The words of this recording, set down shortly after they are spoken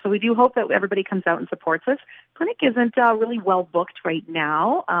we do hope that everybody comes out and supports us. Clinic isn't really well booked right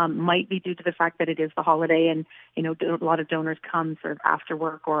now. Might be due to the fact that it is the holiday, and a lot of donors come sort of after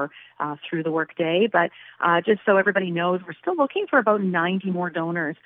work or through the work day. But just so everybody knows, we're still looking for about 90 more donors